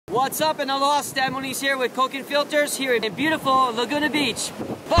What's up, and aloha, Stan Moniz here with Cokin Filters here in beautiful Laguna Beach.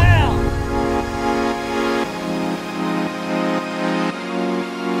 Bam!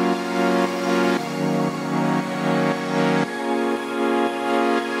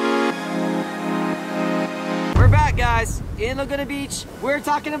 We're back, guys, in Laguna Beach. We're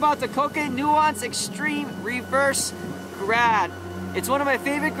talking about the Cokin Nuance Extreme Reverse Grad. It's one of my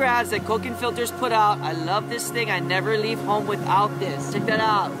favorite grads that Cokin Filters put out. I love this thing. I never leave home without this. Check that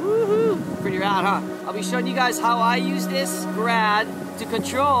out. Woohoo! Pretty rad, huh? I'll be showing you guys how I use this grad to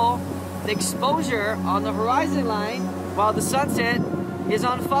control the exposure on the horizon line while the sunset is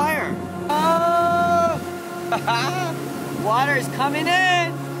on fire. Oh! Water is coming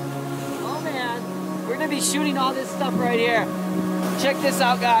in. Oh man, we're gonna be shooting all this stuff right here. Check this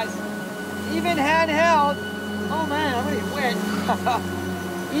out, guys. Even handheld. Oh man, I'm already wet.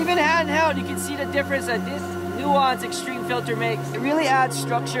 Even handheld, you can see the difference that this Nuance Extreme filter makes. It really adds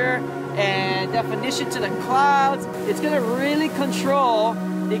structure and definition to the clouds. It's gonna really control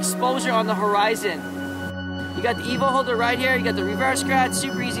the exposure on the horizon. You got the Evo holder right here, you got the reverse grad,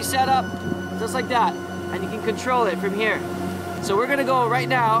 super easy setup, just like that. And you can control it from here. So we're gonna go right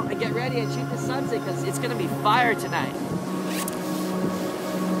now and get ready and shoot the sunset because it's gonna be fire tonight.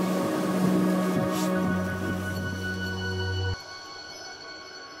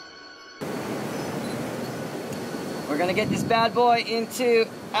 We're gonna get this bad boy into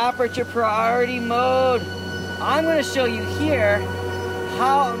aperture priority mode. I'm gonna show you here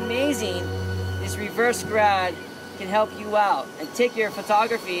how amazing this reverse grad can help you out and take your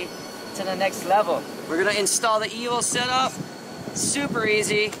photography to the next level. We're gonna install the Evo setup. Super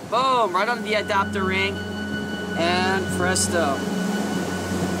easy. Boom, right on the adapter ring. And presto.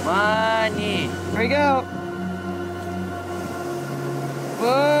 Money. Here we go.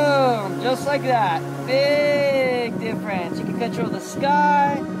 Boom, just like that. Big difference. You can control the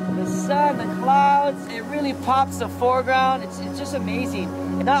sky, the sun, the clouds. It really pops the foreground. It's just amazing.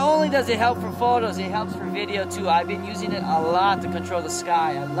 And not only does it help for photos, it helps for video too. I've been using it a lot to control the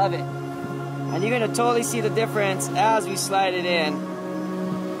sky. I love it. And you're gonna totally see the difference as we slide it in.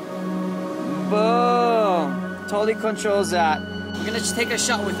 Boom, totally controls that. We're gonna just take a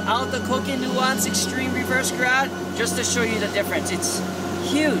shot without the Cokin Nuance Extreme Reverse Grad just to show you the difference. It's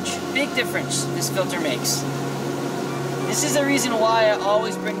huge, big difference this filter makes. This is the reason why I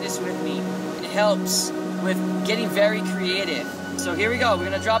always bring this with me. It helps with getting very creative. So here we go, we're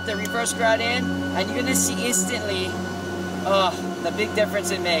gonna drop the reverse grad in and you're gonna see instantly, the big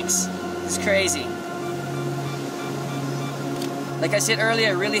difference it makes. It's crazy. Like I said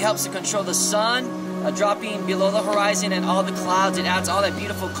earlier, it really helps to control the sun, dropping below the horizon and all the clouds. It adds all that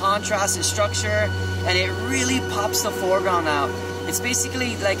beautiful contrast and structure, and it really pops the foreground out. It's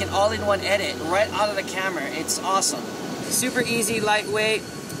basically like an all-in-one edit right out of the camera. It's awesome. Super easy, lightweight.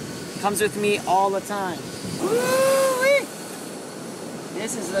 Comes with me all the time. Woo-wee!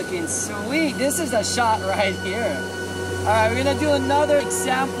 This is looking sweet. This is a shot right here. All right, we're gonna do another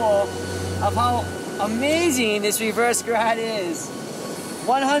example of how amazing this reverse grad is.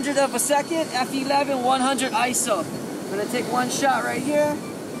 100th of a second, f11, 100 ISO. I'm gonna take one shot right here.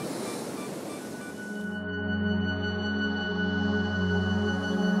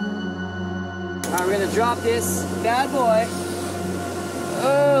 Alright, we're gonna drop this bad boy.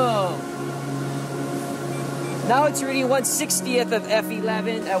 Oh! Now it's reading 1/60th of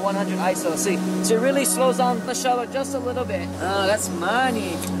f11 at 100 ISO. See, so it really slows down the shutter just a little bit. Oh, that's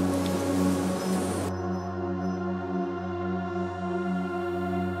money.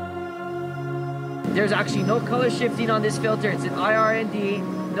 There's actually no color shifting on this filter. It's an IRND.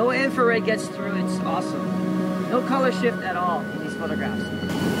 No infrared gets through. It's awesome. No color shift at all in these photographs.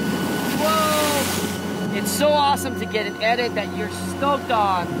 Whoa! It's so awesome to get an edit that you're stoked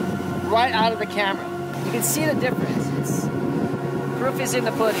on right out of the camera. You can see the difference. Proof is in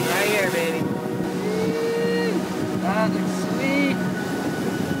the pudding right here, baby.